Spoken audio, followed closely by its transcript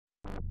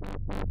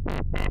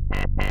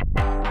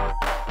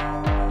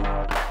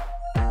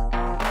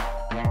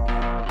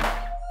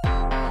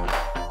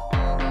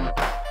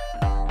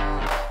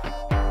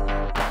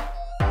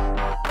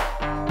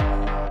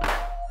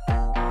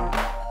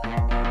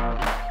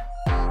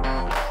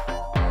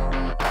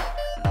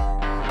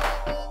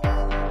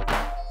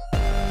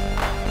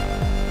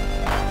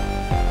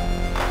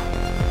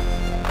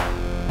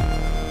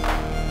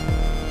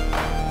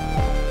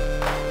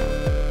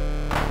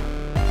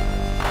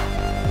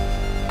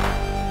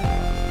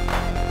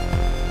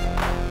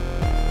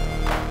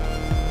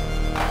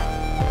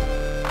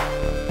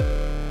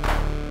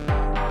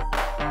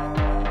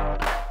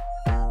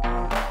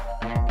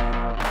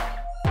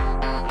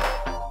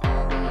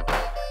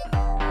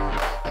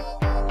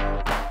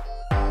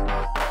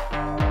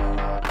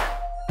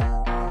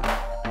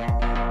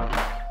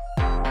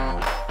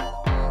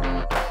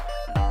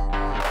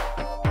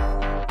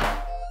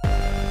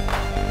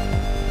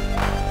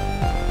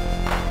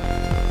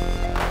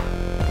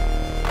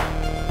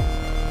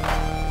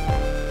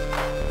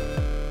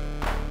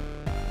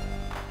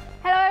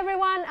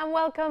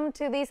Welcome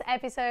to this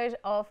episode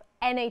of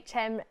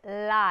NHM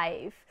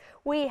Live.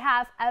 We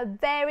have a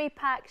very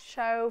packed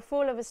show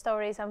full of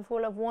stories and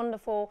full of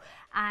wonderful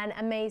and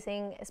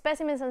amazing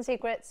specimens and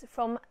secrets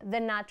from the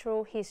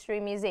Natural History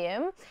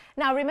Museum.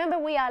 Now remember,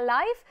 we are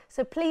live,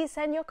 so please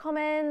send your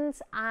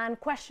comments and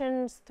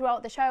questions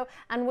throughout the show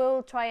and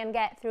we'll try and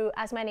get through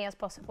as many as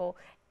possible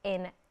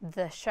in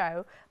the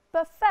show.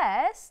 But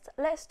first,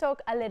 let's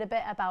talk a little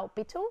bit about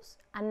beetles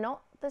and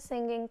not the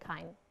singing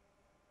kind.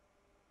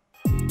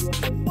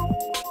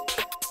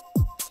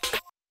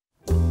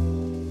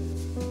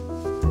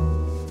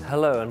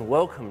 Hello and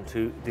welcome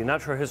to the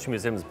Natural History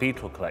Museum's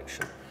beetle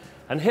collection.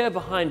 And here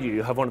behind you,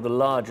 you have one of the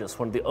largest,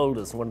 one of the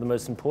oldest, and one of the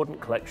most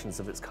important collections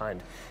of its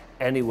kind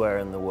anywhere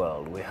in the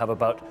world. We have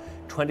about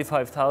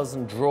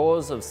 25,000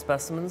 drawers of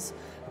specimens,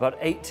 about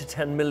 8 to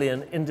 10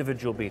 million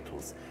individual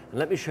beetles. And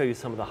let me show you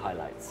some of the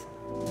highlights.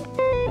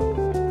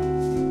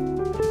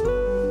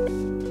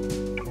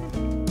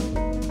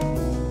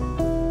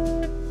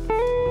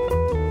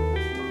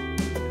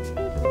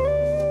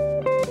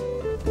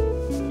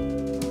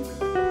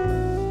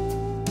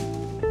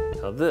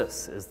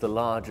 This is the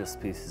largest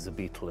species of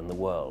beetle in the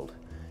world.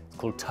 It's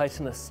called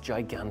Titanus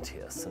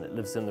giganteus, and it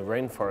lives in the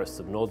rainforests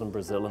of northern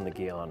Brazil and the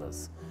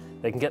Guianas.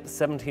 They can get to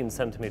 17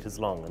 centimeters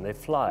long, and they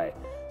fly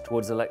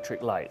towards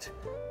electric light,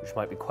 which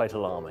might be quite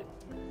alarming.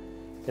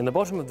 In the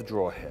bottom of the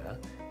drawer here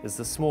is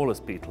the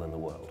smallest beetle in the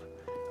world,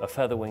 a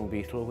feather-wing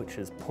beetle which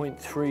is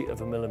 0.3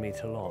 of a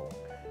millimeter long.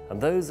 And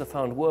those are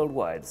found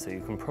worldwide, so you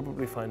can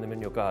probably find them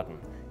in your garden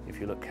if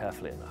you look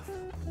carefully enough.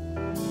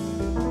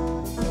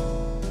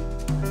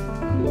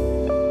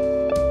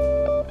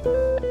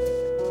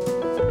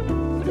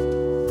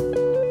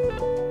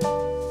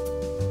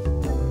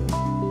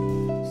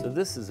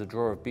 This is a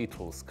drawer of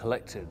beetles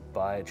collected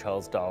by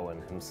Charles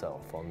Darwin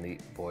himself on the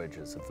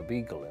voyages of the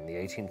Beagle in the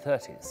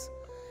 1830s.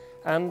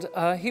 And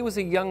he was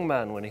a young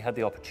man when he had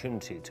the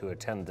opportunity to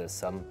attend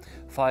this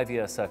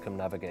 5-year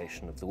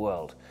circumnavigation of the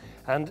world.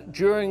 And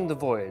during the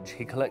voyage,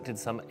 he collected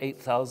some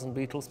 8,000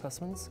 beetle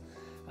specimens,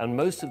 and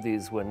most of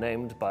these were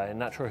named by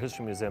Natural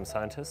History Museum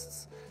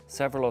scientists,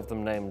 several of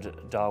them named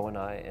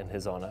Darwini in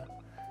his honor,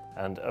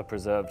 and are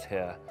preserved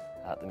here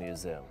at the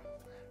museum.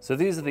 So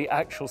these are the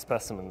actual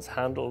specimens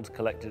handled,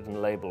 collected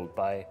and labeled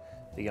by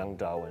the young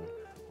Darwin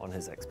on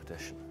his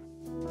expedition.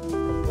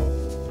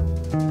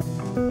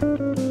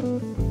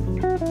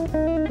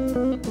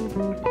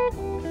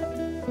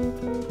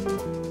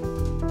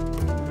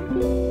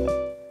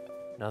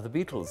 Now the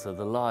beetles are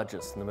the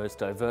largest and the most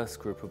diverse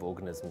group of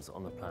organisms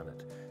on the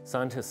planet.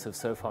 Scientists have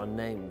so far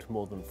named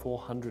more than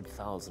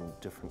 400,000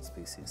 different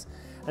species.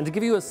 And to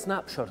give you a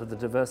snapshot of the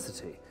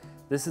diversity,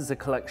 this is a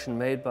collection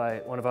made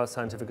by one of our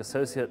scientific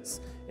associates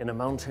in a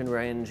mountain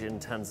range in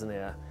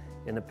Tanzania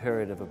in a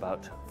period of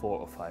about 4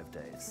 or 5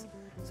 days.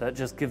 So that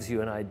just gives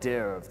you an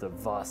idea of the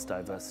vast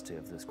diversity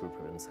of this group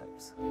of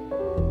insects.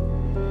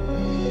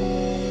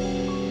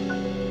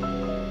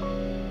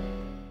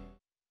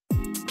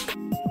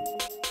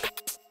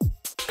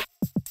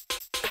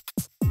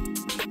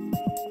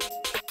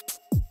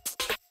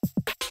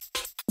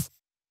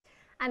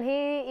 And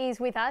he is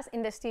with us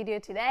in the studio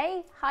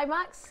today. Hi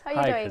Max, how are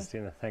you doing? Hi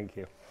Christina, thank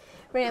you.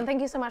 Brilliant,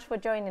 thank you so much for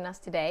joining us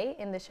today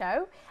in the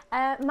show.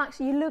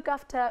 Max, you look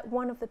after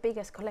one of the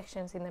biggest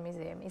collections in the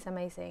museum. It's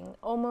amazing.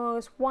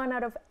 Almost 1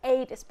 out of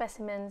 8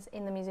 specimens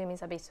in the museum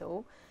is a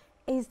beetle.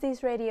 Is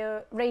this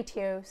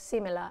ratio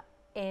similar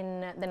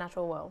in the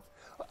natural world?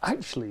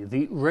 Actually,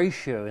 the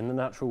ratio in the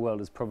natural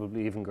world is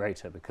probably even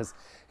greater, because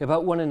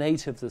about 1 in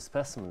 8 of the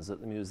specimens at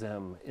the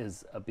museum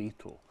is a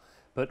beetle.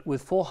 But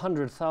with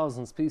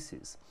 400,000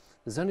 species,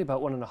 there's only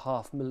about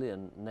 1.5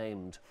 million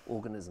named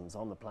organisms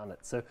on the planet.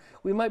 So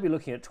we might be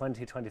looking at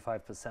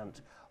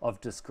 20–25% of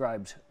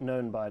described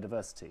known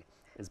biodiversity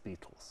is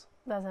beetles.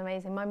 That's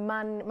amazing. My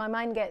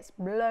mind gets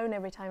blown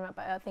every time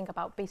I think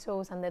about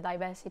beetles and the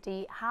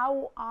diversity.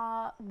 How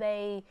are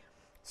they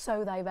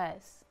so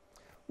diverse?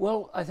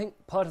 Well, I think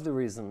part of the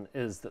reason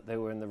is that they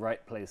were in the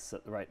right place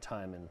at the right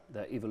time in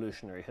their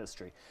evolutionary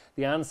history.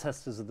 The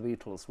ancestors of the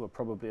beetles were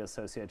probably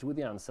associated with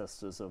the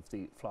ancestors of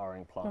the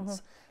flowering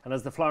plants. And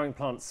as the flowering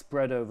plants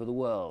spread over the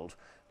world,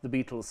 the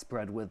beetles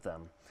spread with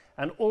them.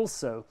 And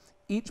also,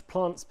 each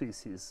plant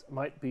species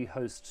might be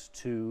host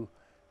to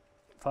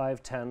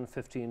 5, 10,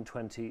 15,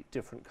 20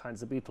 different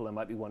kinds of beetle. There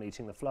might be one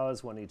eating the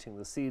flowers, one eating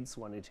the seeds,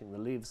 one eating the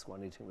leaves,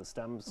 one eating the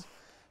stems.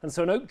 And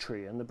so an oak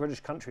tree in the British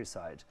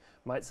countryside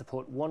might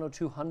support 100 or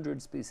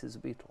 200 species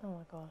of beetle. Oh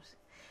my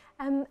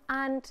gosh.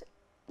 And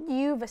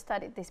you've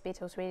studied these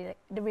beetles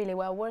really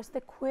well. What's the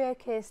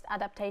quickest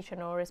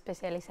adaptation or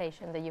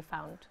specialization that you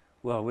found?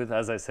 Well, with,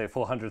 as I say,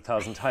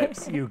 400,000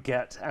 types, you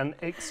get an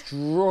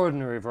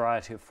extraordinary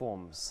variety of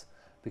forms,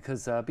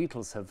 because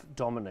beetles have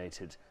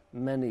dominated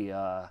many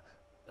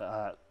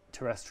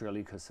terrestrial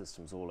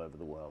ecosystems all over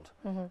the world.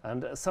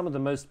 And some of the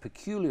most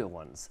peculiar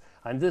ones,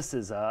 and this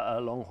is a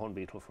longhorn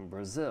beetle from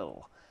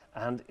Brazil,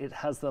 and it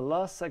has the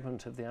last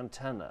segment of the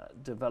antenna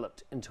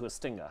developed into a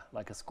stinger,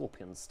 like a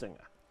scorpion's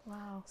stinger.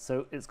 Wow.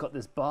 So it's got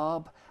this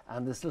barb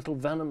and this little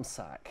venom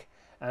sac,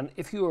 and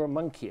if you were a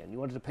monkey and you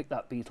wanted to pick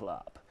that beetle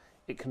up,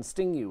 it can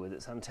sting you with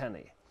its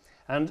antennae.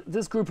 And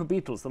this group of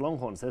beetles, the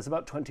longhorns, there's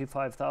about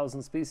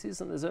 25,000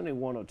 species, and there's only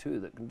 1 or 2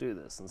 that can do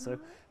this. And so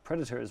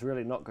predator is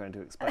really not going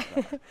to expect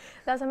that.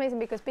 That's amazing,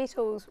 because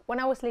beetles, when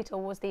I was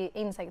little, was the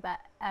insect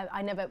that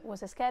I never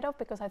was scared of,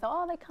 because I thought,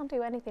 oh, they can't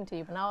do anything to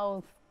you. But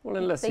now, well,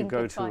 unless you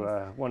go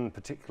to one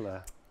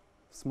particular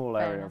small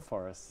area of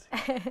forest,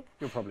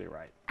 you're probably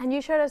right. And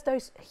you showed us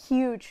those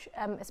huge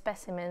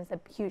specimens, the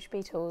huge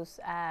beetles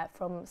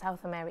from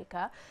South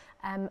America,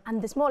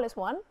 and the smallest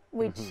one,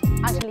 which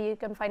actually you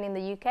can find in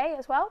the UK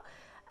as well.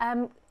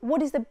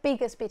 What is the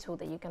biggest beetle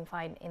that you can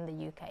find in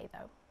the UK,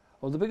 though?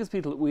 Well, the biggest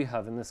beetle that we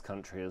have in this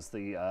country is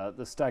the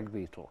stag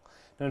beetle.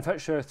 Now, in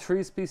fact, there are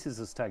 3 species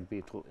of stag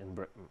beetle in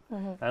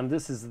Britain, and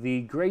this is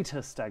the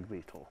greater stag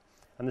beetle,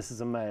 and this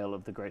is a male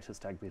of the greater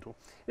stag beetle.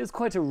 It's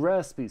quite a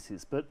rare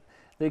species, but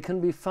they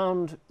can be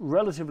found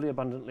relatively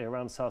abundantly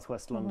around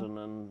southwest London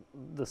and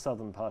the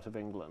southern part of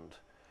England.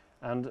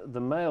 And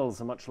the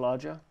males are much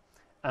larger,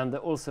 and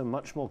they're also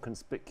much more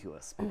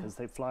conspicuous, because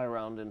they fly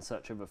around in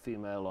search of a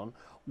female on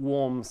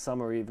warm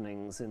summer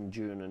evenings in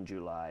June and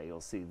July. You'll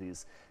see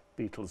these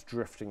beetles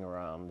drifting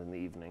around in the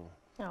evening.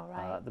 Oh,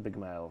 right. The big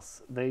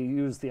males. They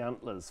use the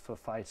antlers for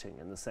fighting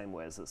in the same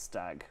way as a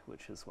stag,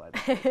 which is why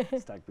they're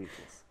called stag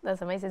beetles.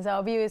 That's amazing. So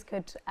our viewers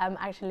could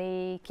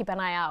actually keep an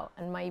eye out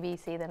and maybe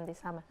see them this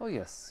summer. Oh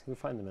yes, you'll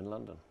find them in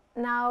London.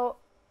 Now,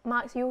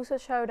 Max, you also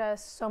showed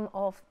us some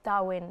of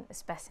Darwin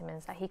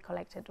specimens that he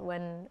collected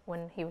when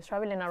he was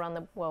traveling around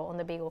the world on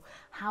the Beagle.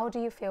 How do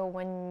you feel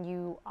when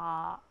you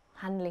are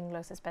handling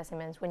those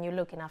specimens, when you're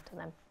looking after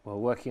them? Well,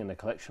 working in a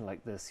collection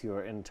like this,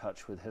 you're in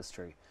touch with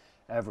history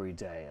every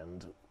day,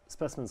 and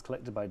specimens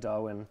collected by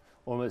Darwin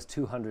almost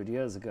 200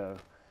 years ago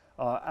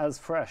are as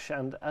fresh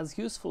and as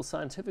useful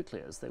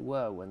scientifically as they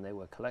were when they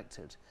were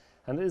collected.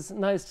 And it's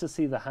nice to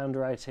see the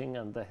handwriting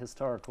and the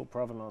historical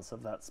provenance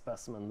of that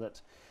specimen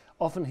that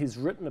often he's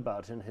written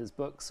about in his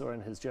books or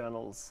in his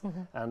journals,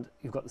 and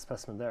you've got the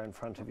specimen there in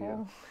front of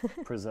you,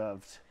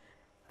 preserved.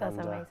 That's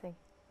amazing.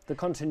 The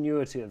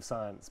continuity of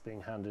science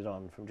being handed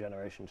on from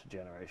generation to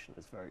generation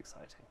is very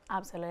exciting.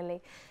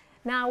 Absolutely.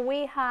 Now,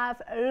 we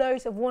have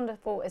loads of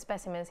wonderful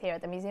specimens here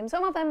at the museum.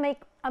 Some of them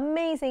make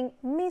amazing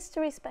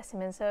mystery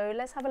specimens, so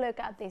let's have a look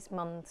at this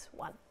month's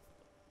one.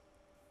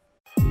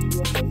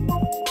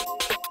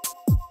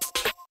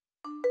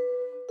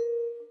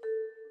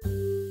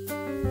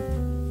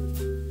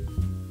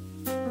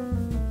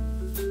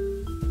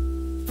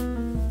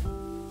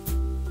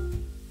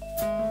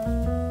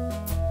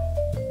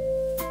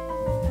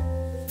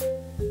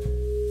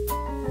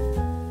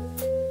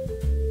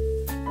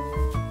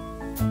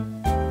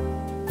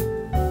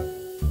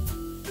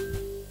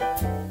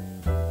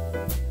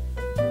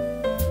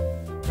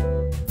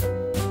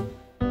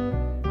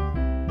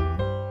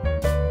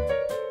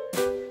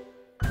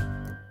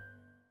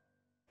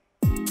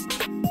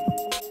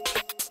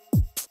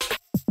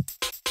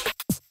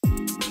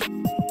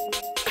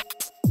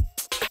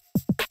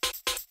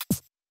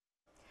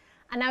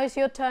 And now it's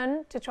your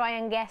turn to try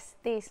and guess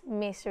this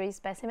mystery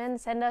specimen.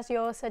 Send us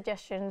your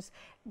suggestions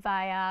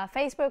via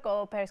Facebook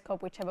or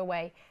Periscope, whichever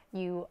way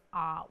you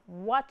are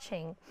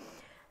watching.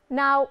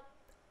 Now,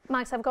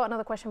 Max, I've got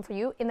another question for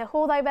you. In the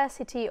whole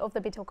diversity of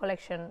the beetle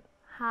collection,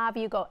 have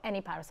you got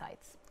any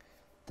parasites?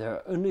 There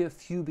are only a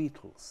few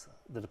beetles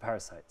that are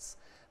parasites.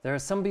 There are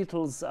some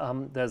beetles,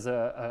 there's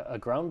a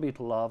ground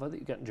beetle larva that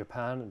you get in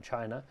Japan and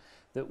China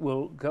that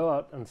will go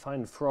out and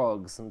find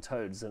frogs and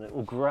toads, and it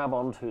will grab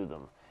onto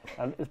them.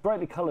 And it's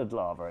brightly coloured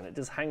larva, and it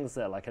just hangs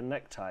there like a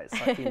necktie,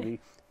 sucking the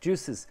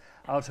juices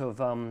out of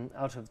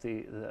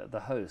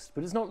the host.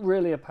 But it's not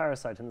really a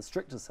parasite in the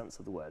strictest sense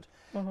of the word.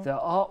 There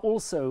are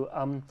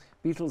also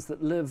beetles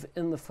that live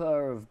in the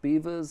fur of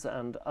beavers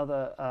and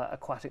other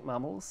aquatic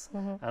mammals,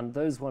 and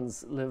those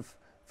ones live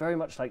very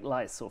much like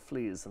lice or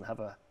fleas and have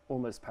a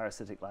almost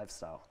parasitic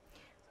lifestyle.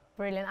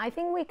 Brilliant. I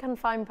think we can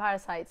find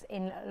parasites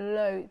in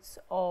loads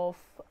of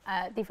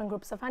different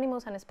groups of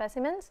animals and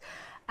specimens.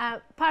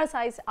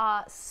 Parasites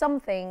are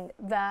something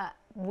that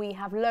we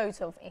have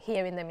loads of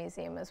here in the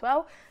museum as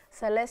well.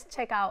 So let's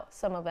check out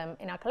some of them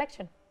in our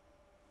collection.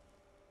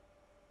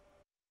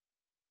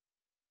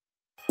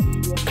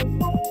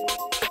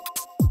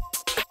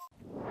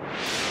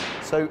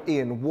 So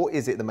Ian, what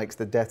is it that makes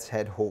the death's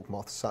head hawk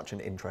moth such an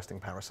interesting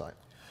parasite?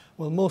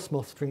 Well, most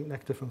moths drink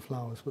nectar from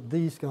flowers, but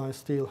these guys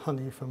steal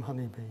honey from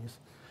honeybees.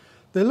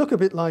 They look a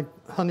bit like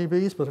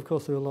honeybees, but of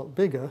course they're a lot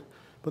bigger.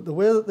 But the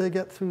way that they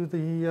get through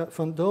the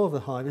front door of the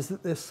hive is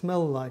that they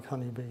smell like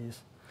honeybees.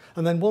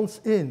 And then once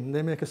in,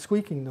 they make a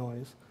squeaking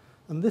noise.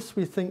 And this,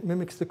 we think,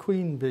 mimics the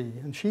queen bee.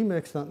 And she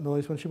makes that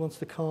noise when she wants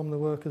to calm the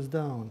workers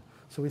down.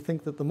 So we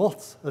think that the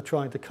moths are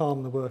trying to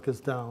calm the workers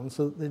down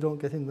so that they don't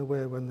get in the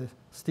way when they're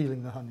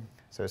stealing the honey.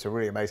 So it's a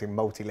really amazing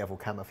multi-level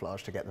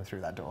camouflage to get them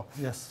through that door.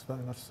 Yes,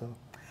 very much so.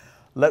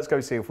 Let's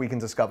go see if we can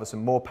discover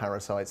some more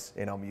parasites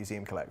in our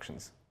museum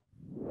collections.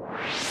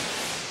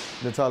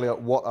 Natalia,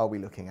 what are we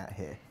looking at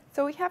here?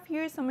 So we have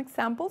here some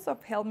examples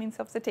of helminths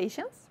of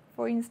cetaceans.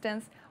 For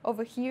instance,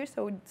 over here,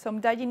 so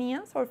some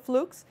Digeneans or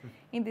flukes,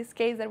 in this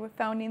case that were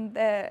found in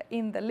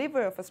the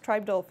liver of a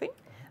striped dolphin,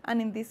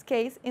 and in this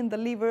case in the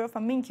liver of a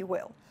minke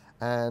whale.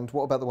 And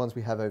what about the ones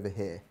we have over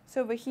here?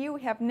 So over here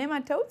we have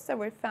nematodes that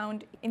were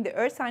found in the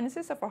earth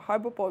sinuses of a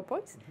harbor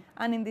porpoise,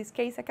 and in this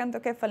case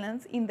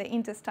acanthocephalans in the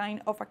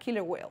intestine of a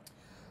killer whale.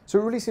 So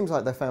it really seems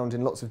like they're found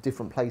in lots of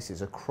different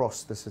places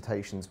across the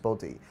cetacean's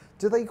body.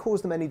 Do they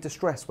cause them any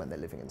distress when they're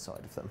living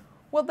inside of them?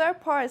 Well, they're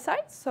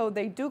parasites, so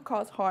they do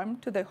cause harm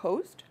to the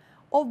host,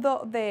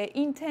 although the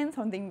intent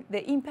or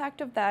the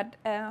impact of that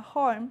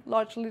harm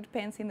largely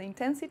depends on the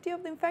intensity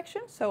of the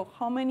infection, so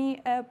how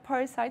many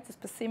parasites,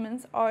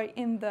 specimens, are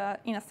in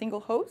a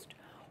single host,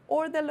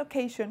 or the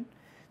location.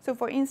 So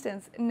for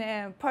instance,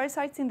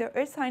 parasites in the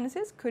earth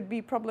sinuses could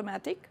be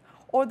problematic,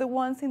 or the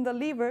ones in the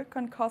liver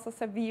can cause a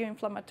severe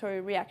inflammatory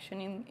reaction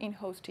in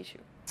host tissue.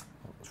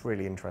 It's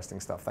really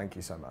interesting stuff. Thank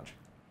you so much.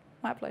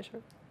 My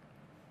pleasure.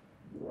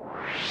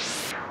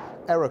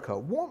 Erica,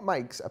 what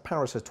makes a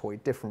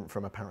parasitoid different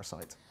from a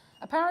parasite?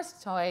 A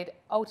parasitoid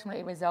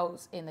ultimately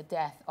results in the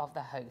death of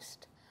the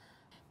host.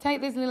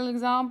 Take this little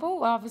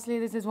example. Obviously,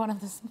 this is one of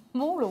the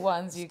smaller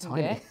ones you can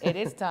get. It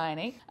is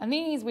tiny. And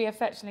these we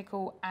affectionately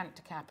call ant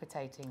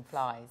decapitating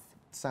flies.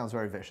 Sounds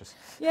very vicious.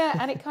 Yeah,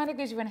 and it kind of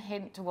gives you a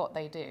hint to what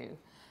they do.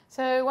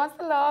 So once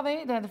the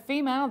larvae, the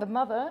female, the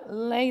mother,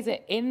 lays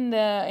it in the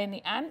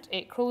ant,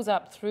 it crawls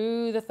up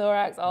through the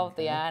thorax of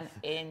the ant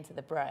into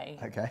the brain.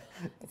 Okay.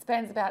 It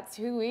spends about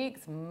 2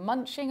 weeks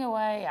munching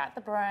away at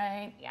the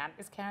brain. The ant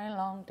is carrying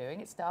along, doing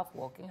its stuff,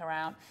 walking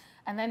around.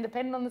 And then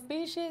depending on the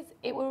species,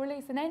 it will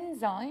release an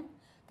enzyme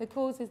that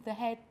causes the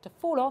head to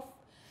fall off.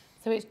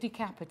 So it's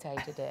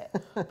decapitated it.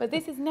 But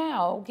this is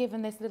now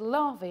given this little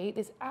larvae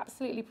this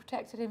absolutely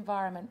protected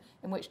environment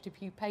in which to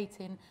pupate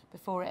in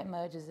before it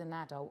emerges as an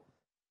adult.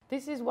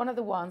 This is one of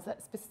the ones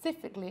that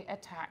specifically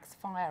attacks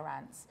fire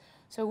ants.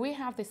 So we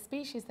have this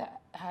species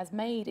that has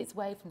made its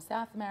way from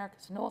South America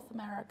to North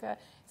America.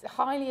 It's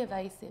highly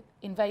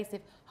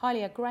invasive,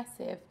 highly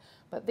aggressive,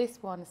 but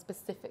this one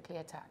specifically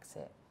attacks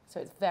it. So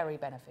it's very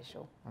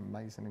beneficial.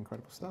 Amazing,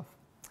 incredible stuff.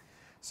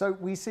 So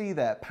we see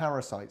there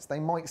parasites. They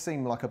might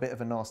seem like a bit of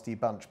a nasty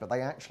bunch, but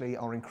they actually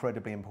are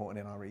incredibly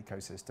important in our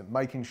ecosystem,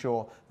 making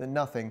sure that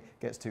nothing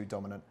gets too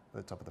dominant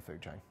at the top of the food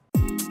chain.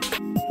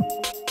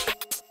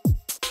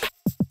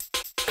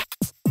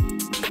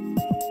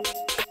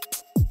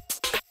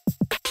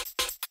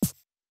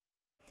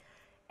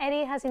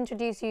 Eddie has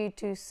introduced you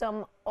to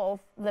some of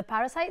the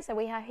parasites that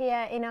we have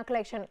here in our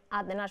collection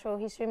at the Natural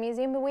History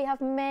Museum, but we have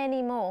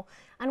many more.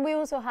 And we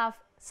also have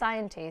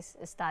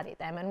scientists study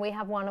them, and we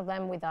have one of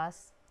them with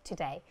us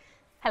today.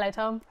 Hello,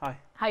 Tom. Hi.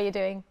 How are you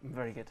doing? I'm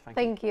very good, thank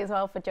you. Thank you as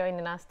well for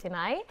joining us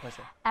tonight.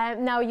 Pleasure.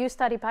 Now, you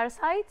study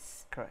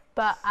parasites. Correct.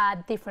 But a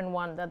different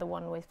one than the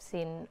one we've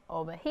seen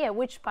over here.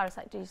 Which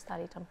parasite do you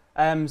study,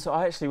 Tom? So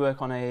I actually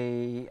work on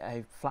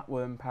a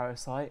flatworm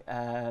parasite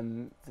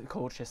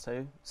called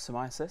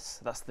schistosomiasis.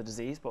 That's the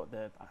disease, but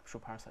the actual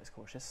parasite is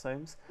called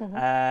schistosomes.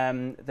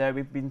 There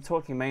we've been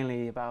talking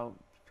mainly about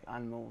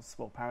animals,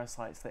 well,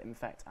 parasites that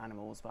infect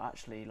animals, but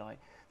actually, like,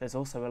 there's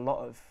also a lot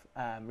of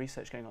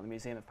research going on in the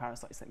museum of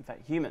parasites that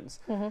infect humans,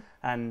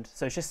 and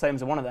so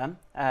schistosomes are one of them.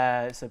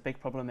 It's a big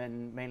problem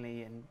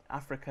mainly in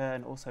Africa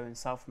and also in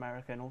South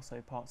America and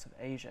also parts of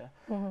Asia.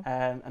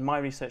 And my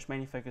research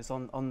mainly focuses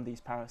on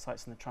these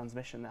parasites and the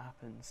transmission that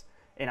happens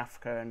in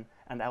Africa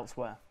and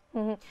elsewhere.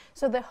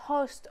 So the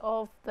host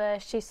of the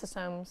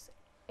schistosomes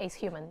is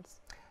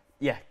humans?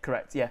 Yeah,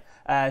 correct, yeah.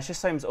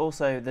 Schistosomes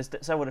also, there's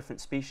several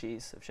different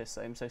species of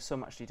schistosomes, so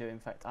some actually do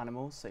infect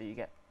animals, so you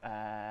get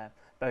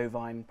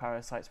bovine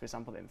parasites, for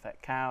example, that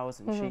infect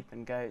cows and sheep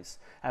and goats,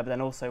 but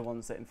then also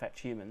ones that infect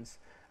humans.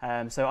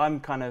 So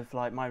I'm kind of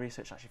like, my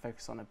research actually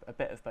focuses on a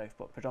bit of both,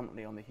 but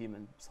predominantly on the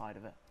human side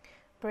of it.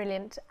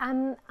 Brilliant.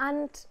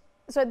 And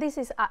so this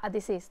is a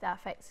disease that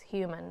affects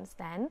humans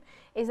then.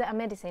 Is there a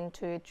medicine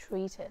to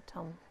treat it,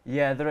 Tom?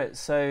 Yeah, there is.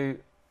 So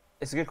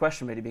it's a good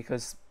question really,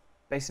 because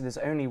basically there's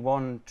only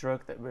one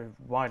drug that we're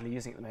widely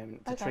using at the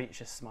moment to Okay. treat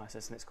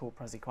schistosomiasis, and it's called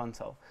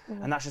praziquantel.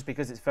 And that's just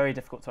because it's very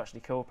difficult to actually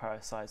kill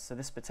parasites. So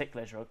this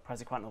particular drug,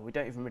 praziquantel, we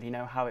don't even really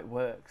know how it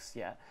works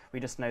yet. We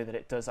just know that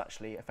it does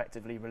actually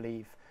effectively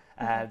relieve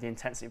the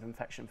intensity of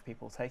infection for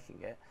people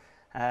taking it,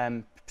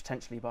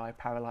 potentially by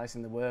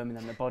paralysing the worm and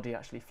then the body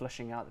actually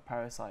flushing out the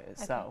parasite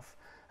itself.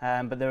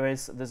 But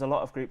there's a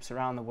lot of groups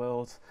around the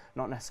world,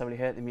 not necessarily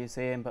here at the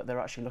museum, but they're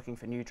actually looking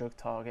for new drug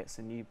targets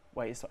and new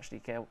ways to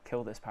actually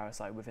kill this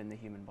parasite within the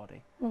human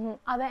body.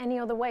 Are there any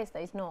other ways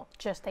that it's not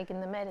just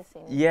taking the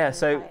medicine? Yeah, to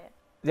so fight it?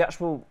 the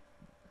actual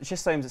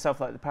schistosomes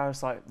itself, like the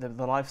parasite, the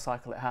life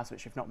cycle it has,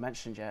 which we've not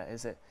mentioned yet,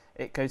 is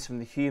it goes from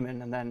the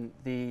human, and then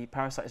the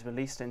parasite is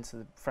released into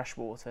the fresh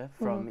water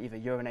from either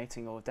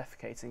urinating or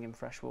defecating in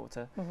fresh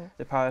water.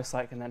 The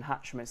parasite can then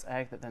hatch from its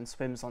egg that then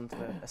swims onto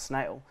a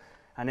snail.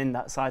 And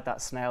inside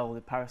that snail,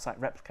 the parasite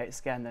replicates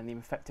again, then the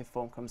infective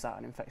form comes out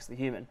and infects the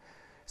human.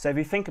 So if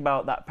you think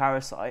about that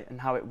parasite and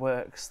how it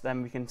works,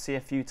 then we can see a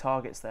few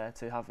targets there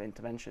to have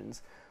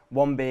interventions.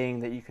 One being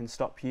that you can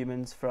stop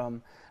humans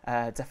from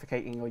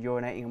defecating or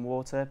urinating in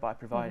water by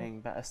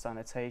providing better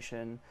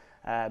sanitation,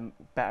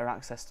 better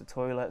access to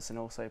toilets, and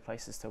also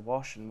places to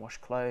wash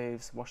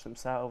clothes, wash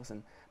themselves,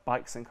 and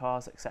bikes and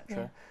cars, etc.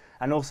 Yeah.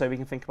 And also we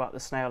can think about the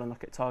snail and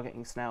look at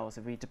targeting snails.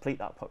 If we deplete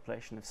that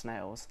population of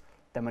snails,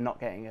 then we're not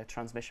getting a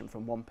transmission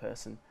from one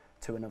person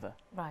to another.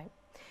 Right.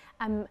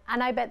 And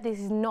I bet this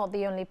is not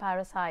the only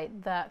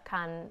parasite that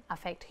can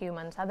affect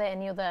humans. Are there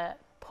any other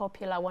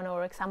popular one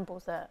or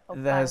examples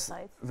of There's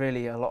parasites?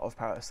 really a lot of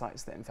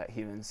parasites that infect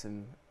humans,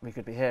 and we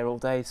could be here all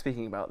day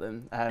speaking about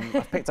them.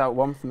 I've picked out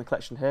one from the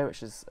collection here,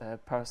 which is a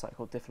parasite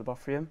called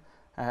Diphlebothrium.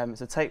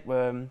 It's a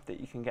tapeworm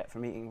that you can get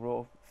from eating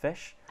raw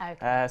fish.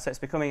 Okay. So it's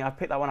becoming, I've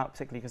picked that one out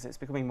particularly because it's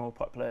becoming more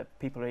popular.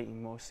 People are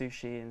eating more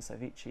sushi and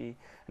ceviche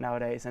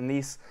nowadays, and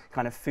these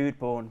kind of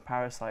foodborne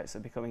parasites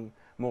are becoming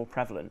more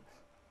prevalent.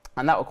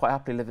 And that will quite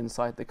happily live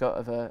inside the gut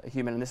of a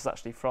human, and this is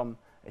actually from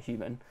a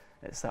human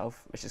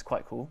itself, which is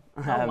quite cool.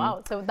 Oh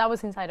wow, so that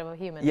was inside of a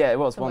human? Yeah, it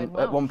was So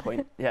at one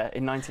point, yeah,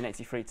 in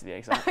 1983 to be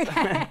exact.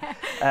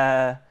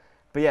 Okay.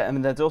 But yeah, I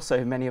mean, there's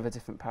also many other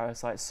different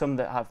parasites, some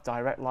that have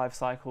direct life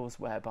cycles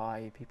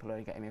whereby people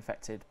are getting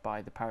infected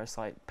by the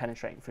parasite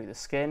penetrating through the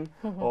skin,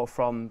 or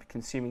from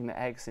consuming the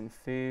eggs in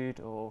food,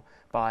 or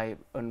by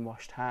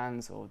unwashed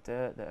hands or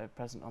dirt that are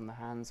present on the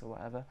hands or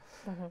whatever.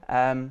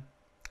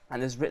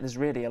 And there's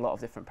really a lot of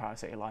different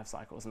parasitic life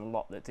cycles, and a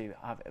lot that do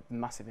have a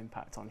massive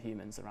impact on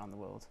humans around the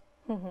world.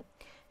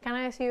 Can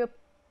I ask you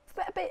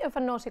a bit of a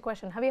naughty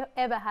question? Have you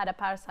ever had a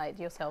parasite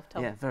yourself,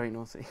 Tom? Yeah, very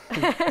naughty.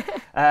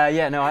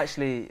 Yeah, no,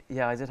 actually,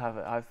 yeah, I did have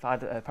it. I've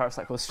had a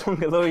parasite called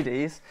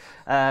Strongyloides,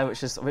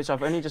 which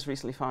I've only just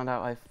recently found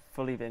out I've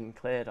fully been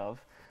cleared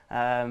of.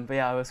 But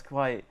yeah, I was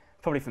quite,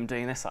 probably from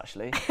doing this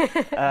actually.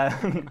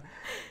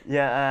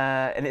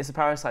 Yeah, and it's a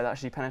parasite that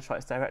actually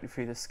penetrates directly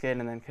through the skin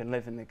and then can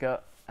live in the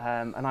gut.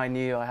 And I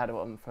knew I had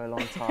one for a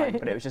long time,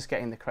 but it was just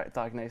getting the correct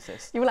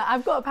diagnosis. You were like,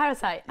 I've got a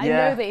parasite, I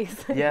know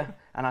these. Yeah,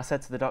 and I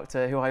said to the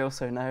doctor, who I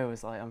also know,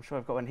 was like, I'm sure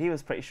I've got one. He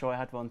was pretty sure I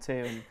had one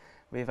too, and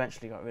we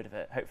eventually got rid of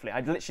it, hopefully.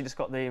 I literally just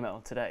got the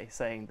email today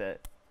saying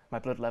that my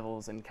blood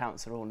levels and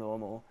counts are all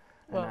normal,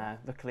 and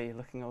luckily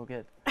looking all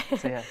good.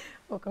 So yeah.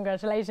 Well,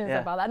 congratulations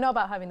about that. Not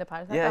about having the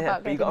parasite, Yeah,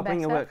 about but you've got to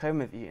bring your better. work home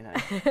with you, you know.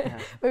 Yeah.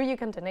 Maybe you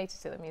can donate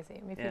it to the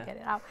museum if you get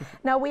it out.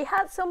 Now, we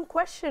had some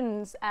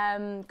questions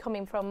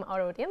coming from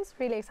our audience,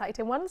 really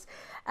exciting ones.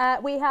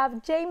 We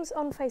have James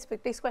on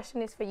Facebook. This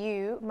question is for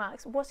you,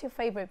 Max. What's your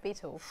favourite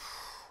beetle?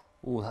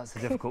 Oh, that's a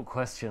difficult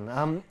question.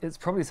 It's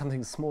probably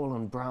something small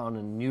and brown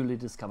and newly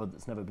discovered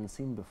that's never been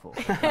seen before.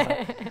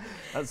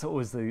 That's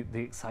always the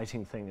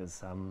exciting thing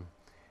is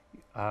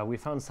we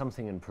found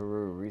something in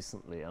Peru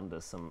recently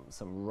under some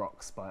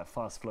rocks by a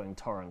fast-flowing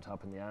torrent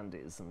up in the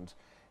Andes, and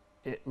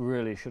it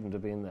really shouldn't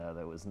have been there.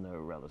 There was no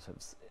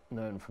relatives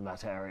known from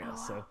that area. Oh, wow.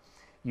 So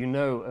you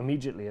know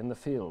immediately in the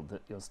field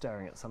that you're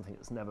staring at something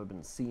that's never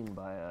been seen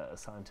by a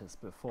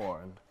scientist before,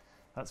 and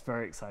that's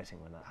very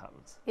exciting when that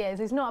happens. Yes,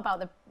 it's not about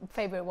the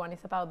favourite one,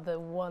 it's about the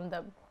one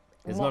that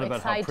it's more not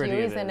about how pretty you,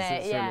 it isn't is, it?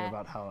 it's really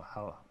about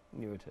how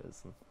new it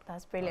is. And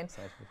that's brilliant.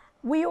 Excited.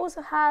 We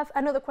also have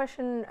another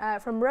question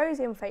from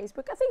Rosie on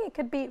Facebook. I think it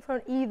could be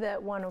from either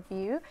one of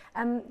you.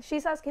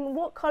 She's asking,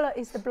 what colour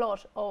is the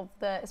blood of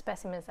the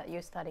specimens that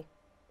you study?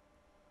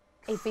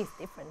 If it's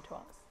different to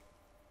us.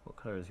 What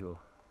colour is your...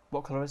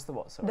 What colour is the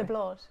what, sorry? The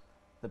blood.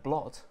 The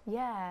blood?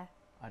 Yeah.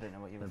 I don't know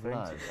what you're The referring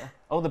blood. to there.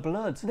 Oh, the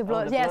blood. The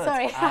blood, oh, the yeah,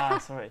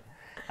 blood. sorry.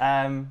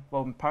 Sorry.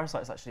 Well,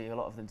 parasites actually, a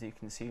lot of them do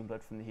consume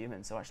blood from the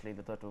human, so actually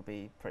the blood will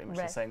be pretty much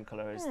red. the same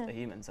colour as the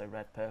human, so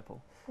red,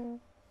 purple.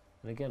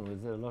 And again,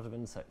 with a lot of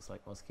insects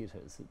like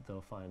mosquitoes, they'll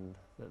find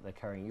that they're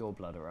carrying your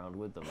blood around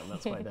with them, and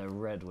that's why they're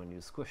red when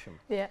you squish them.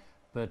 Yeah.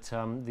 But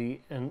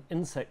an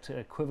insect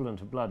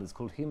equivalent of blood is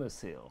called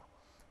hemocoel,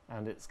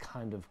 and it's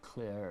kind of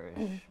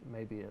clearish,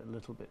 maybe a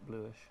little bit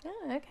bluish.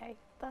 Oh, okay.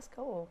 That's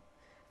cool.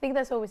 I think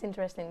that's always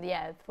interesting,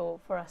 yeah, for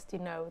us to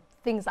know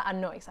things that are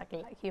not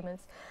exactly like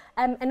humans.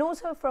 And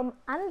also from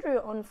Andrew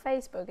on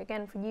Facebook,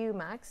 again for you,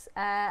 Max,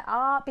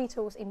 are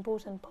beetles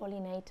important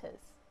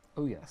pollinators?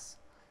 Oh yes,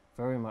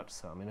 very much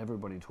so. I mean,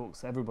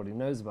 everybody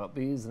knows about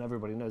bees and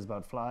everybody knows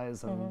about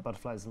flies and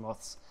butterflies and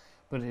moths,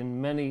 but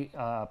in many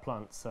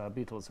plants,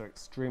 beetles are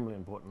extremely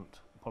important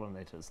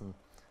pollinators, and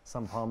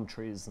some palm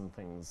trees and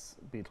things,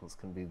 beetles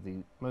can be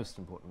the most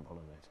important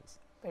pollinators.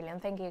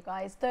 Brilliant, thank you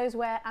guys. Those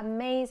were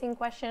amazing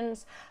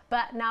questions,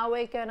 but now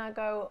we're gonna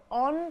go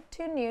on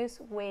to news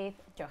with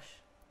Josh.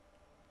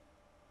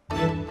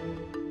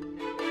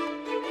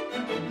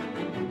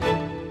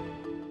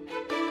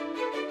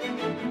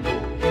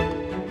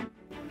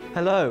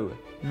 Hello!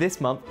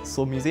 This month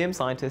saw museum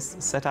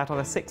scientists set out on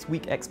a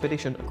 6-week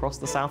expedition across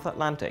the South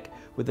Atlantic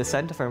with the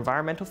Centre for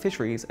Environmental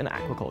Fisheries and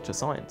Aquaculture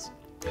Science.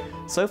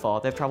 So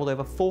far, they've travelled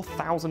over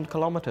 4,000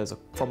 kilometres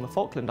from the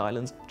Falkland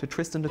Islands to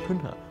Tristan da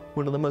Cunha,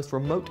 one of the most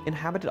remote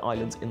inhabited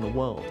islands in the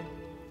world.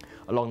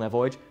 Along their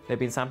voyage, they've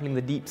been sampling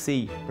the deep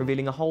sea,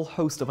 revealing a whole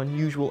host of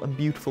unusual and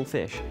beautiful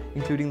fish,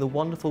 including the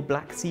wonderful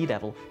black sea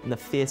devil and the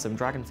fearsome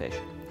dragonfish.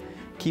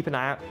 Keep an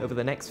eye out over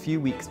the next few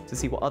weeks to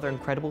see what other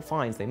incredible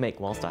finds they make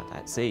whilst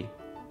at sea.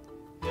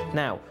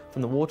 Now,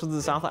 from the waters of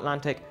the South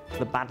Atlantic to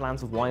the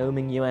Badlands of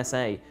Wyoming,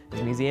 USA,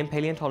 as museum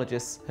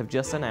paleontologists have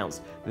just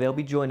announced that they'll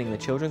be joining the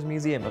Children's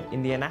Museum of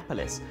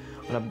Indianapolis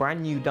on a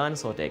brand new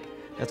dinosaur dig,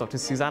 as Dr.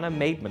 Susanna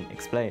Maidman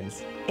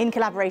explains. In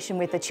collaboration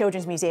with the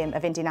Children's Museum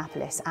of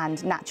Indianapolis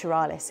and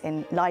Naturalis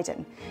in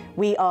Leiden,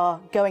 we are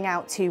going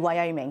out to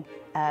Wyoming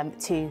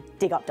to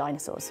dig up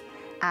dinosaurs.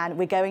 And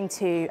we're going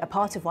to a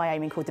part of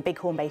Wyoming called the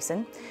Bighorn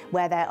Basin,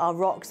 where there are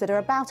rocks that are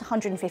about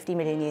 150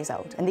 million years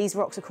old. And these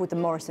rocks are called the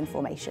Morrison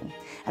Formation.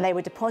 And they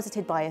were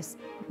deposited by us,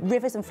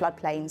 rivers and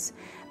floodplains.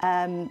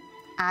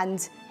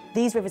 And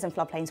these rivers and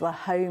floodplains were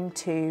home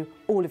to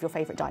all of your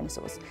favourite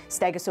dinosaurs.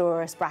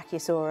 Stegosaurus,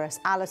 Brachiosaurus,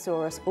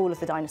 Allosaurus, all of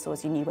the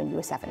dinosaurs you knew when you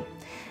were 7.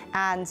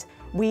 And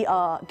we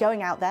are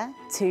going out there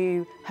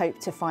to hope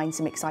to find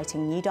some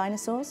exciting new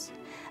dinosaurs.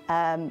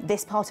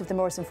 This part of the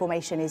Morrison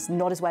Formation is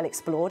not as well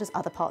explored as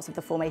other parts of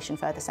the formation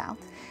further south.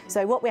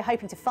 So what we're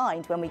hoping to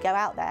find when we go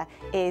out there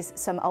is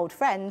some old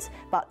friends,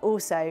 but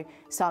also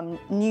some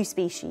new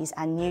species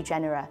and new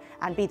genera,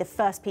 and be the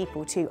first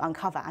people to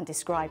uncover and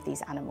describe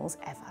these animals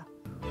ever.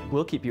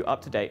 We'll keep you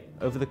up to date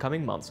over the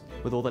coming months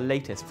with all the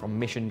latest from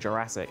Mission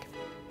Jurassic.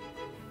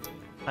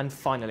 And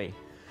finally,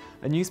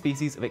 a new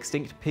species of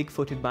extinct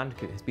pig-footed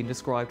bandicoot has been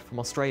described from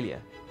Australia.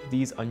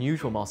 These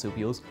unusual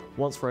marsupials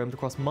once roamed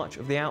across much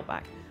of the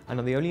outback and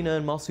are the only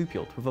known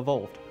marsupial to have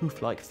evolved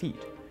hoof-like feet.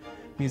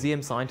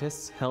 Museum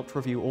scientists helped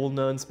review all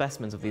known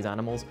specimens of these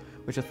animals,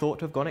 which are thought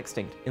to have gone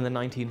extinct in the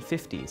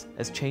 1950s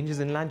as changes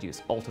in land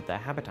use altered their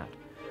habitat.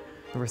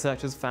 The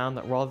researchers found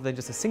that rather than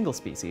just a single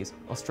species,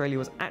 Australia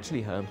was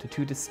actually home to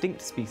 2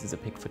 distinct species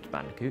of pig-footed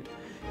bandicoot,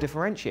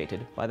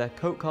 differentiated by their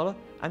coat colour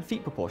and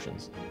feet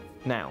proportions.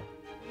 Now,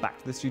 back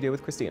to the studio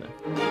with Christina.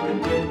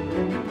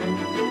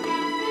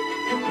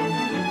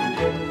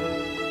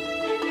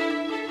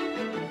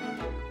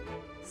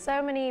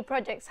 So many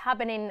projects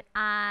happening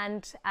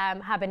and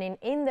happening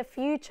in the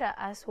future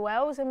as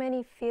well, so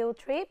many field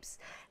trips.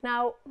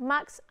 Now,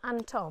 Max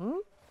and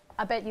Tom,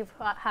 I bet you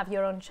have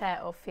your own share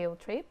of field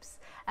trips.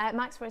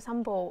 Max, for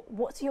example,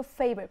 what's your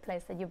favourite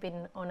place that you've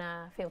been on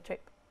a field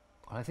trip?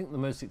 I think the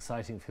most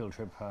exciting field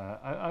trip,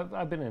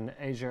 I've been in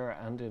Asia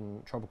and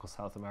in tropical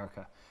South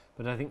America,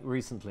 but I think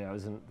recently I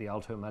was in the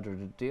Alto Madre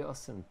de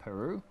Dios in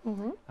Peru,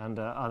 and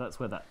that's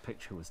where that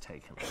picture was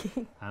taken.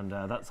 And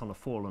that's on a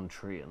fallen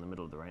tree in the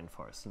middle of the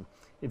rainforest. And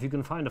if you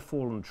can find a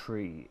fallen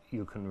tree,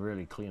 you can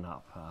really clean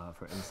up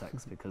for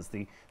insects, because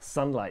the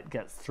sunlight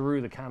gets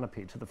through the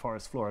canopy to the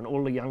forest floor and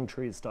all the young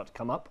trees start to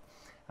come up.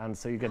 And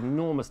so you get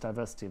enormous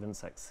diversity of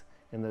insects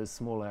in those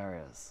small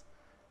areas.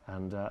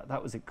 And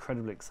that was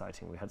incredibly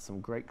exciting. We had some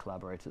great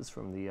collaborators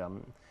from the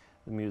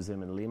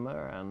museum in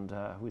Lima, and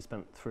we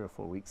spent 3 or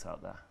 4 weeks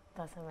out there.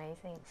 That's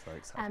amazing. It's very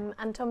exciting.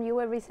 And Tom, you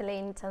were recently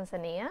in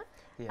Tanzania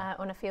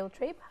on a field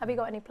trip. Have you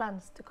got any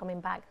plans to coming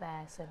back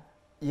there soon?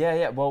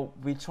 Yeah. Well,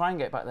 we try and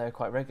get back there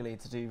quite regularly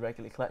to do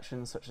regular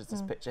collections, such as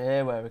this picture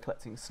here, where we're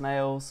collecting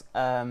snails.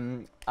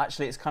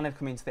 Actually, it's kind of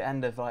coming to the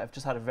end of, I've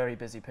just had a very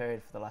busy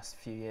period for the last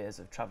few years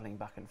of travelling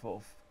back and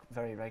forth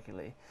very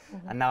regularly,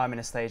 and now I'm in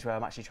a stage where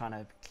I'm actually trying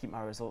to keep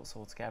my results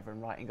all together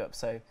and writing up.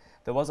 So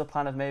there was a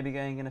plan of maybe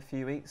going in a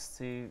few weeks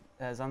to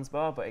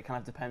Zanzibar, but it kind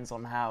of depends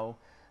on how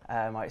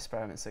my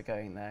experiments are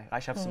going there. I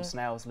actually have some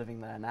snails living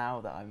there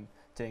now that I'm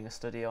doing a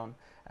study on,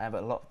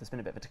 but there's been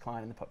a bit of a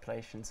decline in the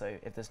population, so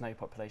if there's no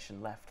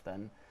population left,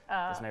 then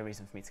there's no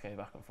reason for me to go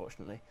back,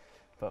 unfortunately.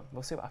 But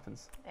we'll see what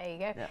happens. There you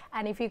go. Yeah.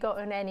 And if you go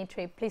on any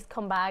trip, please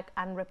come back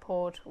and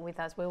report with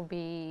us. I'll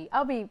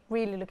be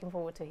really looking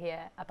forward to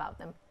hear about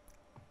them.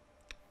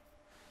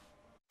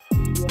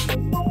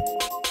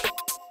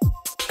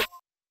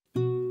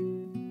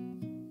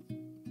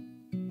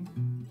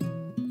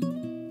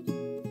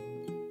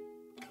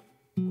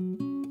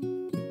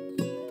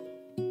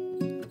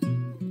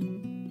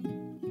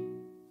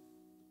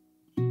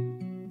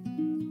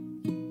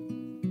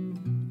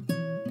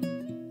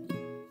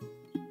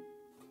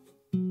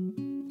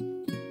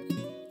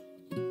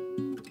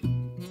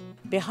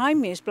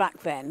 Behind me is Black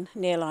Ven,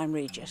 near Lyme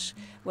Regis,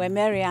 where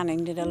Mary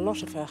Anning did a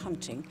lot of her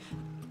hunting.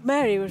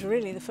 Mary was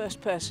really the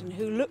first person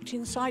who looked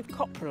inside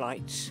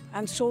coprolites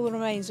and saw the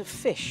remains of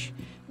fish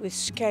with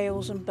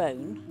scales and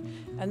bone,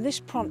 and this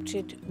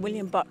prompted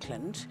William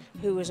Buckland,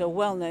 who was a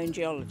well-known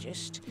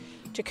geologist,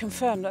 to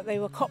confirm that they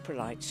were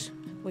coprolites,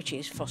 which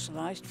is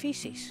fossilised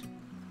faeces.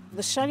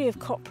 The study of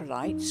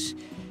coprolites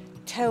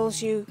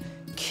tells you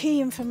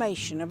key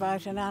information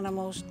about an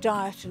animal's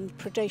diet and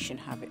predation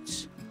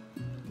habits.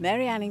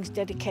 Mary Anning's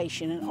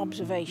dedication and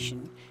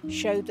observation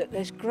showed that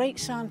there's great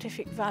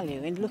scientific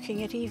value in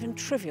looking at even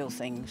trivial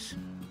things,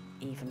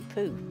 even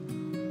poo.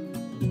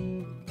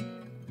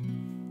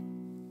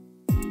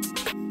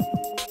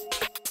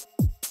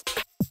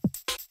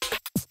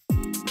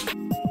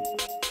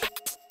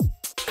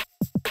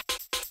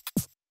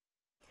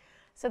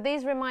 So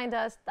these remind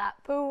us that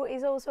poo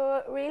is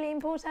also really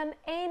important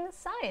in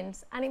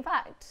science. And in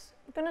fact,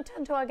 we're going to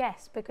turn to our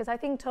guest, because I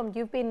think, Tom,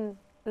 you've been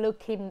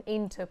looking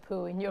into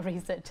poo in your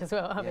research as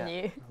well, haven't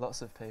you?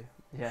 Lots of poo,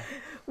 yeah.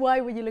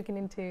 Why were you looking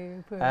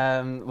into poo?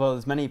 Well,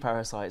 there's many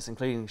parasites,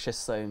 including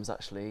schistosomes,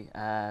 actually,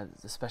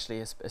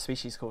 especially a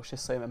species called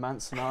Schistosoma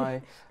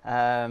mansoni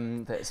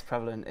that's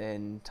prevalent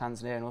in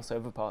Tanzania and also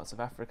other parts of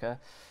Africa,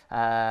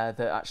 that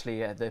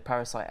actually the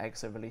parasite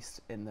eggs are released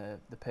in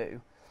the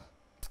poo.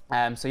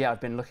 So yeah,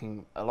 I've been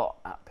looking a lot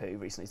at poo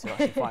recently to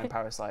actually find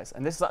parasites.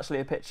 And this is actually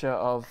a picture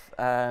of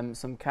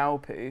some cow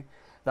poo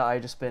that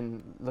I've just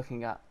been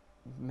looking at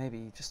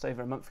maybe just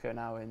over a month ago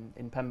now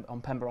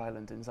on Pember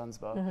Island in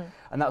Zanzibar.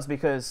 And that was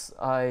because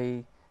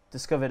I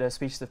discovered a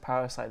species of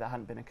parasite that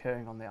hadn't been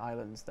occurring on the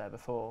islands there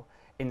before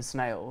in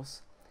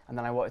snails, and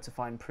then I wanted to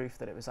find proof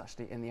that it was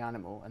actually in the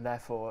animal, and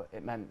therefore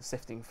it meant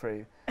sifting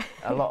through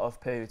a lot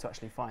of poo to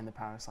actually find the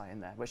parasite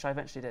in there, which I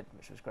eventually did,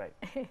 which was great.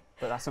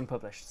 But that's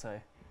unpublished, so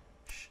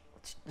shh.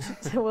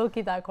 So we'll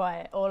keep that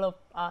quiet, all of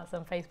us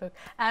on Facebook.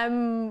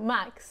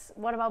 Max,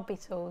 what about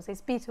beetles?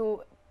 Is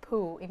beetle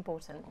poo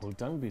important? Well,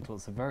 dung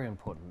beetles are very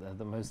important. They're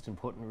the most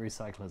important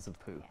recyclers of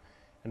poo.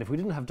 And if we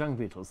didn't have dung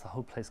beetles, the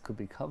whole place could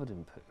be covered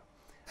in poo.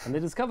 And they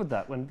discovered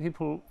that when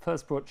people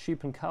first brought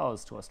sheep and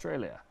cows to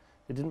Australia.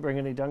 They didn't bring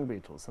any dung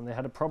beetles, and they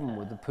had a problem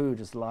with the poo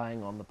just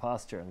lying on the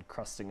pasture and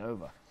crusting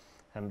over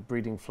and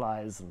breeding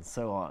flies and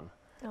so on.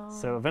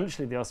 So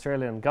eventually the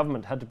Australian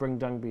government had to bring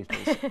dung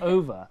beetles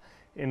over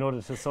in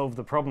order to solve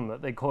the problem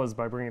that they caused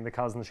by bringing the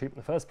cows and the sheep in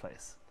the first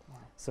place.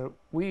 So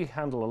we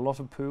handle a lot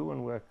of poo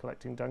when we're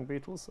collecting dung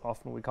beetles.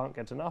 Often we can't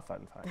get enough,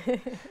 in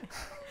fact.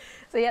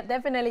 So yeah,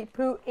 definitely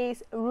poo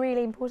is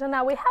really important.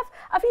 Now we have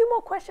a few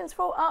more questions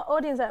for our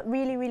audience, that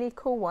really, really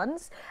cool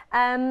ones.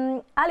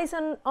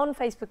 Alison on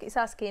Facebook is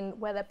asking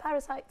whether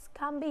parasites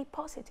can be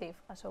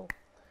positive at all.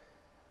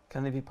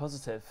 Can they be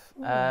positive?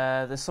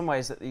 There's some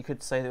ways that you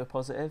could say they were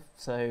positive.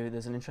 So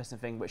there's an interesting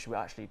thing which we were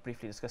actually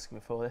briefly discussing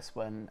before this,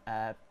 when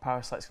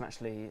parasites can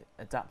actually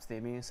adapt the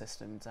immune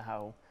system to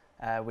how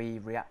we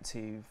react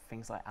to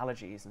things like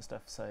allergies and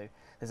stuff. So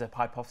there's a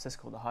hypothesis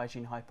called the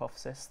hygiene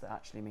hypothesis that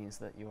actually means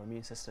that your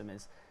immune system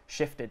is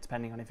shifted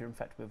depending on if you're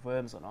infected with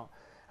worms or not.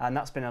 And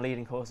that's been a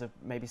leading cause of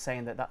maybe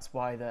saying that that's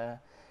why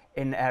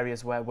in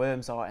areas where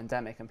worms are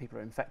endemic and people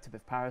are infected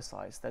with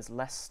parasites, there's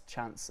less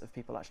chance of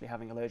people actually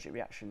having allergic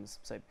reactions.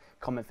 So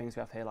common things we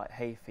have here like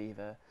hay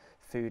fever,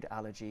 food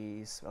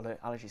allergies,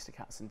 allergies to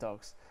cats and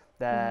dogs,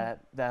 they're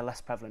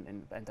less prevalent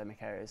in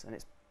endemic areas, and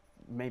it's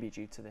maybe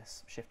due to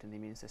this shift in the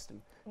immune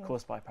system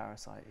caused by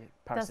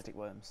parasitic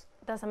worms.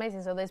 That's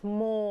amazing. So there's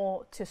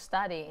more to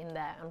study in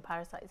there on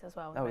parasites as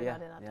well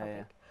regarding that topic.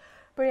 Yeah.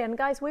 Brilliant.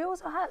 Guys, we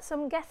also had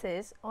some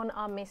guesses on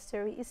our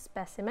mystery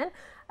specimen.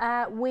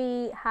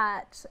 We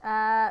had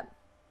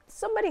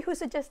somebody who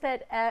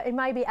suggested it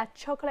might be a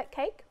chocolate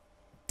cake.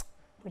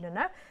 We don't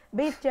know.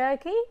 Beef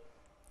jerky.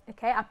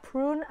 Okay, a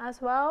prune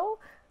as well.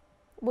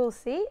 We'll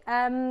see.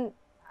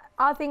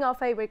 I think our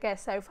favourite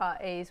guess so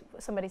far is,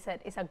 somebody said,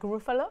 it's a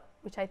gruffalo,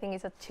 which I think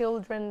is a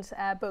children's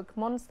book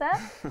monster.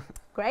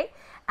 Great.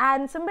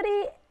 And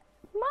somebody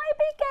might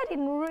be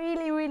getting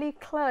really, really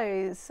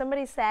close.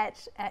 Somebody said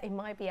it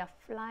might be a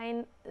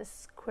flying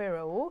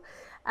squirrel.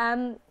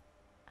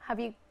 Have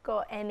you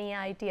got any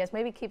ideas?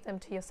 Maybe keep them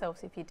to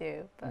yourselves if you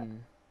do. But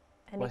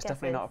well, it's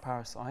definitely not a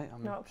parasite.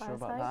 I'm not sure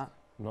about that.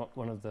 Not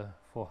one of the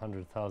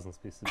 400,000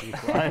 species of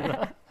beetle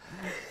either.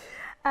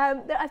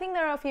 I think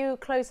there are a few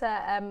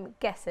closer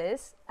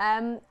guesses.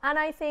 And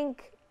I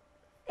think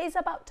it's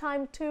about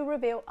time to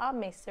reveal our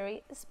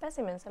mystery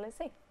specimen. So let's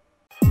see.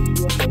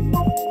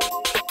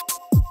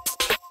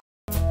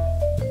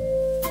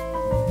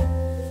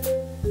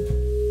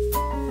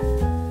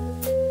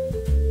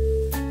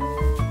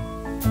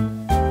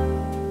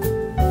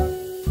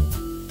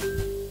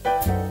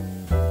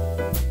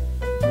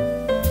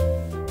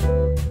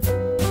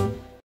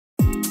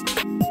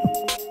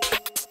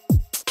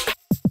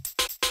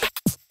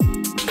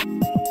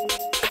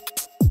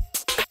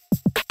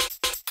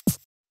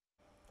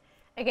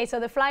 Okay,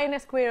 so the flying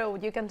squirrel,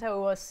 you can tell,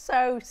 was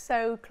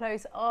so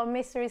close. Our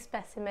mystery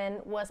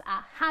specimen was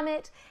a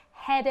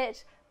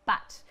hammer-headed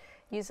bat.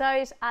 You saw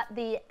it at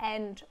the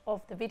end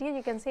of the video.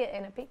 You can see it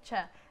in a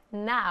picture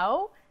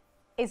now.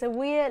 It's a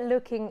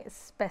weird-looking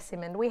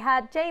specimen. We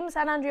had James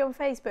and Andrew on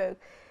Facebook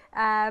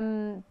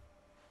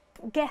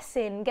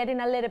guessing, getting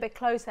a little bit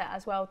closer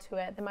as well to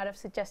it, they might have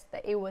suggested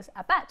that it was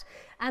a bat.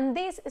 And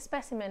this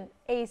specimen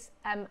is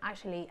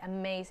actually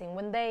amazing.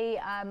 When they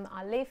are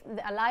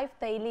alive,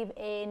 they live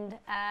in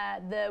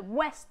the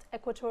west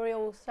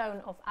equatorial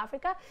zone of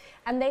Africa,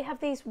 and they have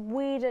this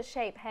weird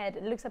shaped head.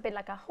 It looks a bit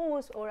like a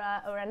horse or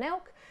an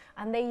elk,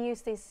 and they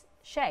use this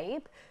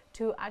shape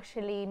to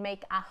actually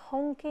make a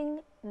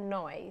honking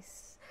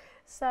noise.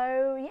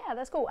 So yeah,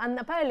 that's cool. And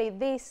apparently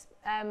these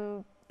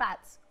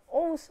bats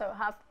also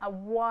have a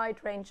wide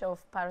range of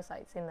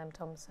parasites in them,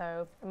 Tom,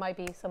 so it might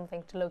be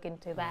something to look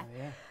into there.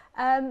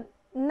 Yeah.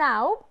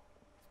 Now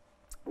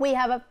we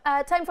have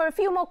time for a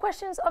few more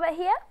questions over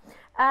here.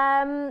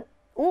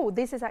 Oh,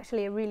 this is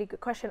actually a really good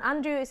question.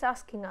 Andrew is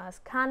asking us,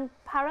 can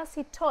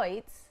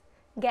parasitoids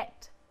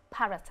get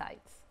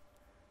parasites?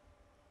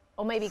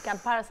 Or maybe can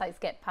parasites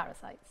get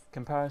parasites?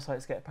 Can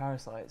parasites get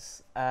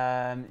parasites?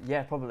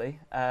 Yeah, probably.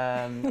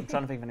 I'm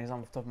trying to think of an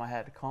example off the top of my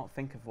head. I can't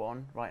think of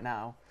one right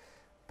now.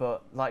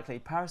 But likely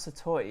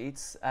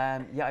parasitoids,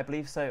 yeah, I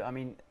believe so. I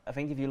mean, I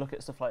think if you look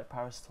at stuff like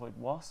parasitoid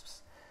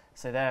wasps,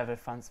 so they have a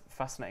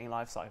fascinating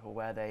life cycle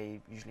where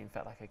they usually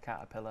infect like a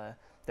caterpillar,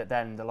 that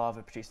then the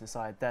larvae produce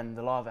inside, then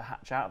the larvae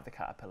hatch out of the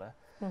caterpillar.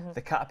 Mm-hmm.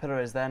 The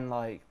caterpillar is then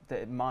like,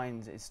 the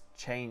mind is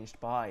changed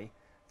by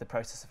the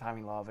process of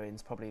having larvae, and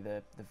it's probably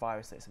the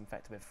virus that it's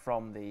infected with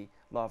from the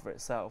larva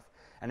itself.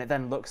 And it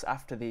then looks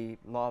after the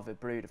larva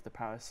brood of the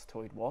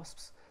parasitoid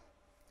wasps.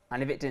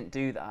 And if it didn't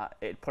do that,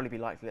 it'd probably be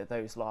likely that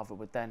those larvae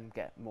would then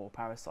get more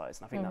parasites.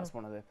 And I think that's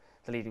one of the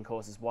leading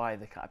causes why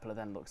the caterpillar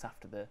then looks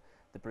after the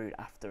brood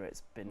after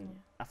it's been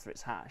after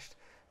it's hatched.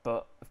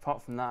 But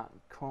apart from that,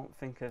 can't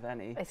think of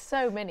any. There's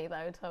so many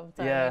though, Tom.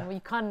 So yeah. I mean,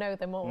 you can't know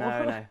them all.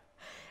 No, no.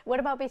 What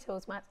about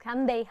beetles, Matt?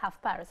 Can they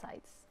have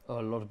parasites? Oh,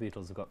 a lot of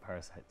beetles have got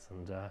parasites,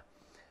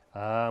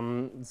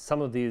 and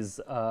some of these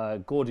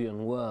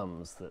Gordian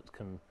worms that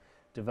can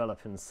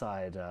develop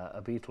inside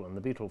a beetle, and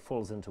the beetle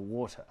falls into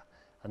water.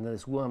 And then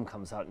this worm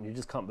comes out, and you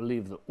just can't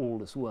believe that all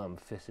this worm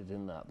fitted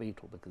in that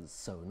beetle because it's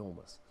so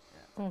enormous.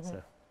 Yeah. Mm-hmm.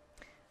 So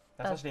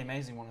that's actually an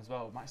amazing one as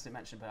well. Max didn't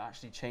mention, but it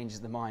actually changes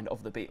the mind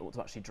of the beetle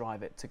to actually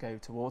drive it to go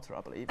to water,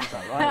 I believe. Is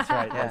that right? That's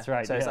right, yeah. that's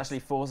right. So yes. it's actually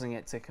forcing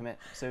it to commit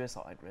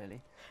suicide, really.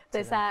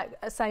 There's a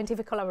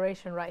scientific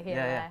collaboration right here.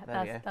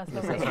 Yeah, that's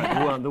lovely.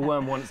 The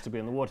worm wants to be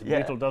in the water. The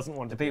beetle doesn't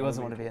want to be in the water. The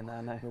beetle doesn't want to be in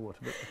there, no. The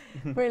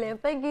water.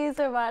 Brilliant. Thank you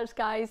so much,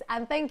 guys.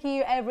 And thank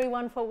you,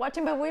 everyone, for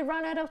watching. But we've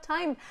run out of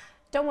time.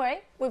 Don't worry,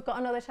 we've got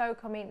another show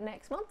coming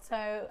next month,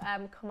 so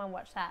come and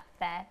watch that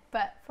there.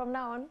 But from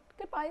now on,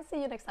 goodbye,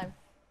 see you next time.